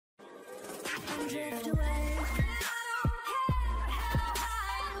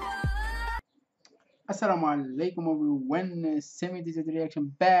Assalamu alaikum everyone. Semi this is the reaction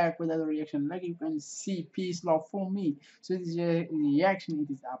back with another reaction. Like you can see, peace love for me. So this reaction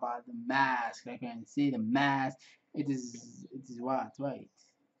it is about the mask. Like you can see the mask. It is what? Wait.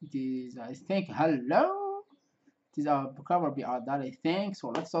 It is I think hello. It is our cover be our that I think. So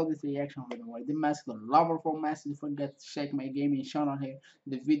let's start this reaction with the mask, the lover for mask. Don't forget to check my gaming channel here.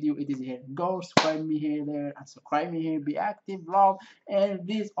 The video it is here. Go subscribe me here there and subscribe me here. Be active, love, and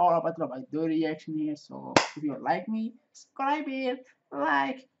this all about love. I do reaction here. So if you like me, subscribe here,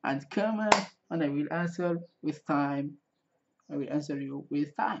 like and comment, and I will answer with time. I will answer you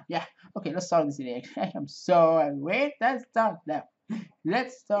with time. Yeah. Okay, let's start this reaction. I'm so wait. Let's start now.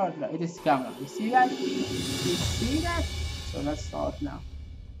 Let's start now. It is camera. You see that? You see that? So let's start now.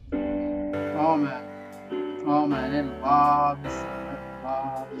 Oh man. Oh man, I love this. I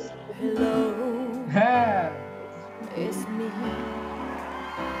love this. Hello, Yeah. it's me.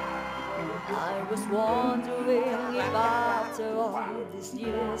 I was wondering if after all these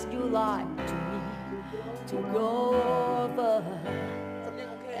years you like to me to go over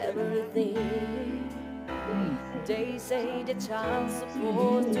everything. They say that I'm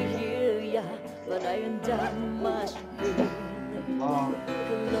supposed to hear ya, but I ain't done much good.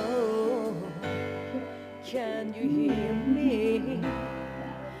 Hello, can you hear me?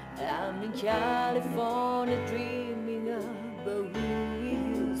 I'm in California dreaming about who we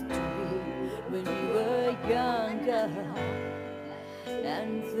used to be when we were younger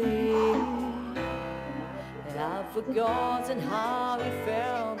and free. I've forgotten how it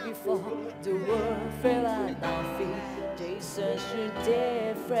felt before the world fell at our feet. There's such a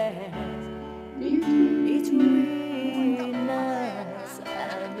difference between us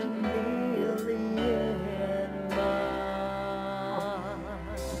and a million miles.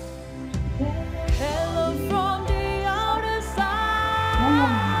 Hello from the outer side.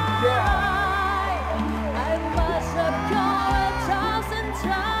 I must have called 1,000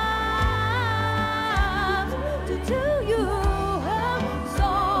 times to tell you I'm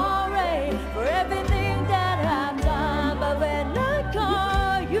sorry for everything that I've done, but when I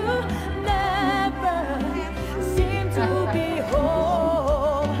call you, never seem to be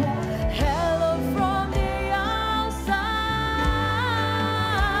home. Hello from the outside.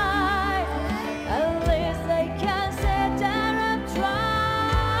 At least I can say that I've tried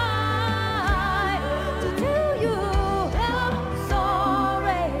to tell you I'm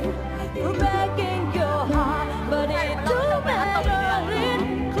sorry for breaking your heart, but it don't matter.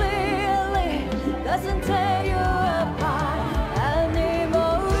 It clearly doesn't tear you apart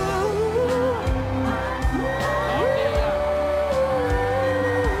anymore.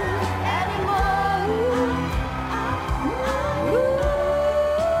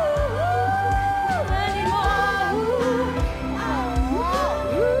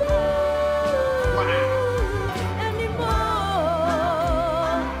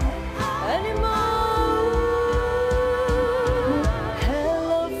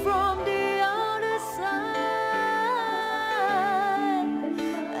 Hello from the outer side.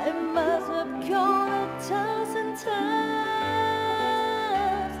 I must have called 1,000 times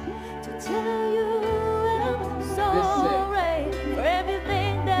to tell you I'm sorry for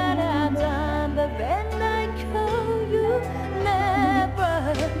everything that I've done, but when I call you, never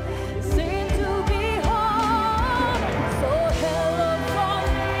seem to be home. So hello from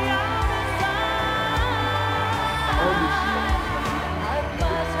the outer side. I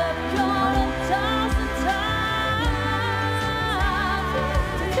must have called 1,000 times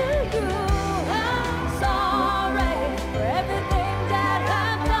to tell you I'm sorry for everything that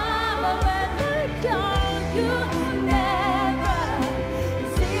I've done, but when I call you, never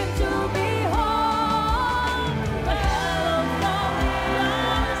seem to be home. Hello from the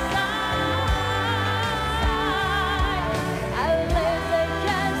other side. At least I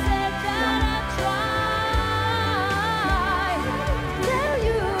can say that I tried to tell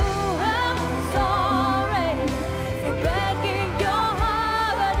you I'm sorry for breaking your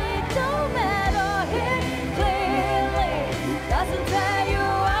heart, but it don't matter. It clearly doesn't tear you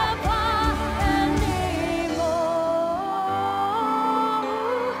apart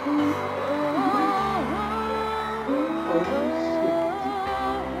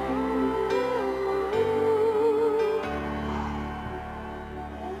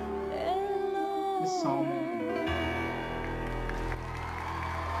This song. anymore.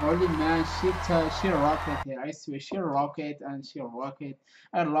 Holy man, she rock it here. I swear, she rock it and she rock it.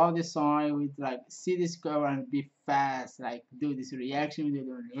 I love this song. I would like see this cover and be fast, like do this reaction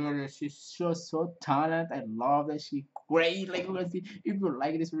video. She's so talented. I love that. She's great. Like you can see, if you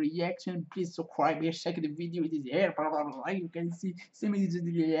like this reaction, please subscribe here. Check the video. It is here. Blah, blah, blah. Like you can see, send me the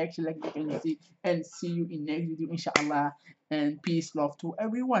reaction. Like you can see, and see you in next video, inshallah. And peace, love to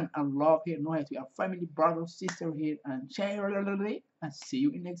everyone. And love here. Know how to have family, brother, sister here, and share. And see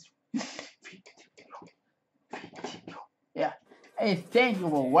you in next video. Yeah. Hey, thank you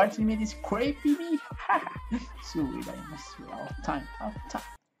for watching me this creepy me. So we like mess with our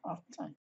time.